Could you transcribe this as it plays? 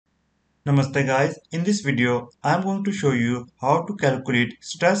Namaste guys, in this video I am going to show you how to calculate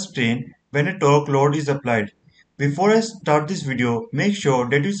stress strain when a torque load is applied. Before I start this video, make sure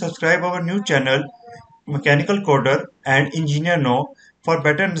that you subscribe our new channel Mechanical Coder and Engineerknow for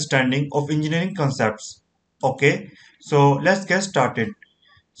better understanding of engineering concepts. Okay, so let's get started.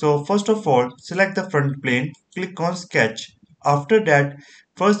 So first of all, select the front plane, click on sketch. After that,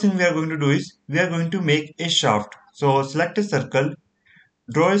 first thing we are going to do is we are going to make a shaft. So select a circle,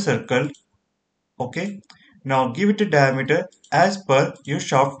 draw a circle. Okay, now give it a diameter as per your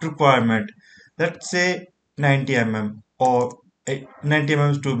shaft requirement. Let's say 90 mm or 90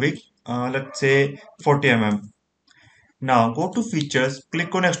 mm is too big. Let's say 40 mm. Now go to features,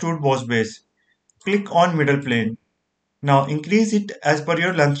 click on extrude boss base, click on middle plane. Now increase it as per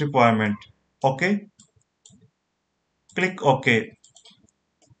your length requirement. Okay, click OK.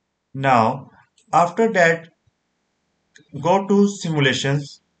 Now after that, go to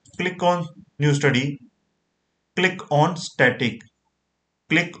simulations, click on new study, click on static,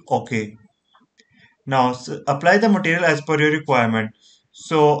 click OK. Now apply the material as per your requirement.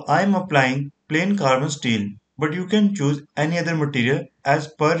 So I am applying plain carbon steel, but you can choose any other material as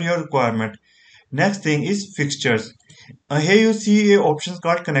per your requirement. Next thing is fixtures. Here you see a options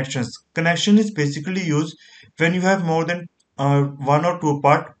called connections. Connection is basically used when you have more than one or two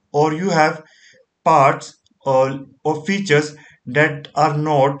part, or you have parts or features that are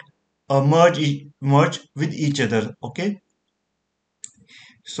not merge with each other. Okay,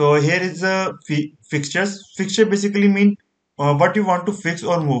 so here is the fixtures. Fixture basically mean what you want to fix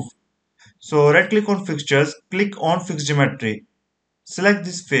or move. So right click on fixtures, click on fix geometry, select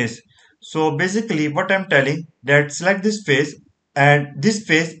this face. So basically what I'm telling that select this face and this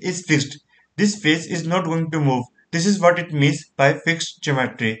face is fixed. This face is not going to move. This is what it means by fixed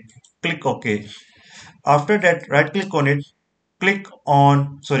geometry. Click OK. After that right click on it, click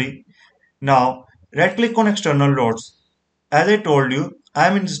on sorry. Now right click on external loads. As I told you, I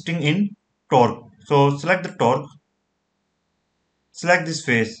am interested in torque. So select the torque, select this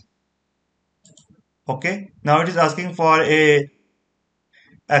face. Okay. Now it is asking for a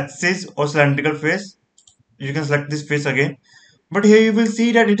axis or cylindrical face. You can select this face again. But here you will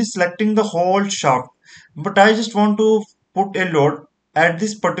see that it is selecting the whole shaft. But I just want to put a load at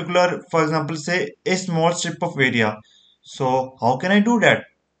this particular, for example, say a small strip of area. So how can I do that?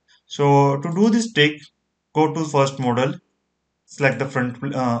 So to do this trick, go to first model, select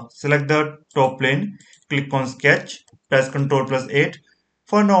the top plane, click on sketch, press Ctrl plus 8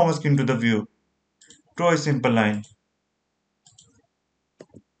 for normal skin to the view. Draw a simple line.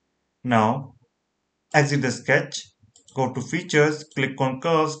 Now exit the sketch, go to features, click on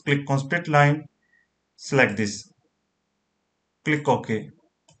curves, click on split line, select this, click OK.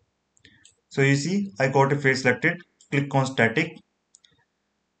 So you see I got a face selected, click on static,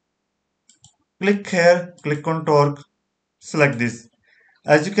 click here, click on torque, select this.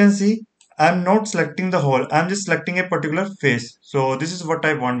 As you can see, I'm not selecting the whole, I'm just selecting a particular face. So this is what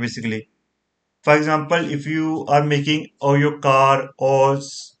I want basically. For example, if you are making your car or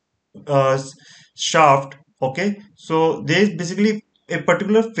uh, shaft, okay, so there is basically a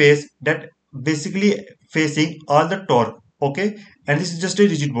particular face that basically facing all the torque, okay, and this is just a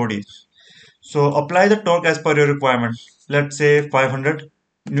rigid body. So apply the torque as per your requirement. Let's say 500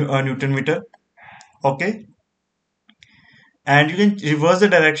 Newton meter, okay, and you can reverse the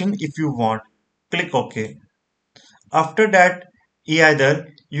direction if you want. Click OK. After that, either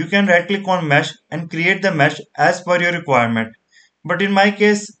you can right click on mesh and create the mesh as per your requirement. But in my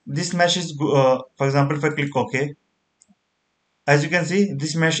case, this mesh is, for example, if I click OK, as you can see,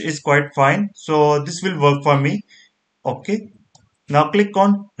 this mesh is quite fine. So this will work for me. Okay. Now click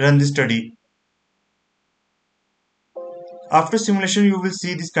on run the study. After simulation, you will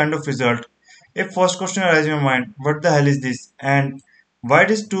see this kind of result. A first question arises in your mind, what the hell is this? And why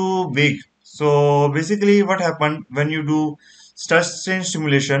it is too big? So basically what happened when you do stress strain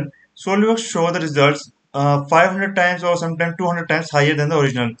simulation, Solidworks show the results 500 times or sometimes 200 times higher than the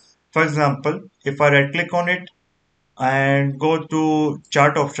original. For example, if I right click on it and go to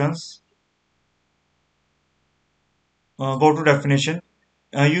chart options, go to definition,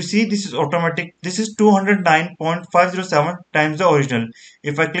 you see this is automatic. This is 209.507 times the original.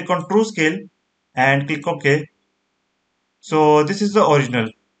 If I click on true scale and click OK, so this is the original.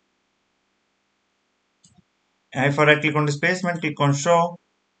 And if I right click on displacement, click on show,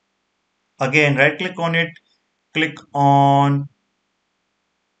 again right click on it, click on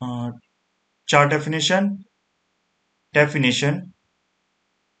uh, chart definition,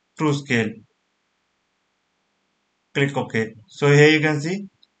 true scale, click OK. So here you can see.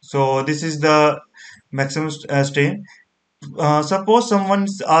 So this is the maximum strain. Suppose someone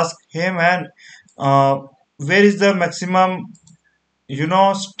asks, hey man, uh, where is the maximum,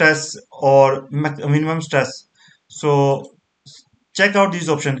 stress or minimum stress? So check out this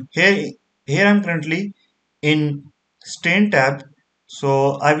option. Here I'm currently in strain tab.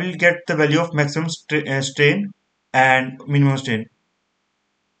 So I will get the value of maximum strain and minimum strain.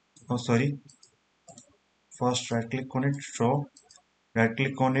 Oh, sorry. First right click on it, show, right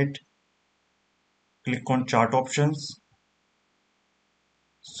click on it, click on chart options.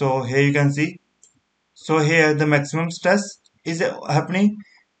 So here you can see. So here the maximum stress is happening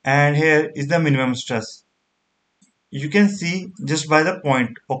and here is the minimum stress. You can see just by the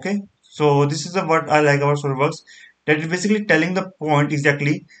point. Okay. So this is the what I like about Solidworks, that is basically telling the point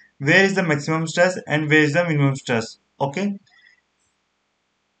exactly where is the maximum stress and where is the minimum stress. Okay.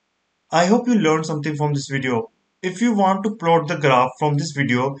 I hope you learned something from this video. If you want to plot the graph from this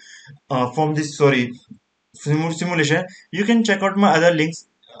video, from this sorry simulation, you can check out my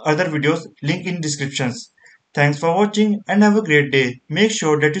other videos, link in descriptions. Thanks for watching and have a great day. Make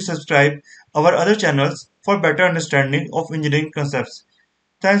sure that you subscribe our other channels for better understanding of engineering concepts.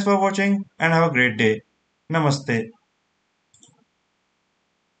 Thanks for watching and have a great day. Namaste.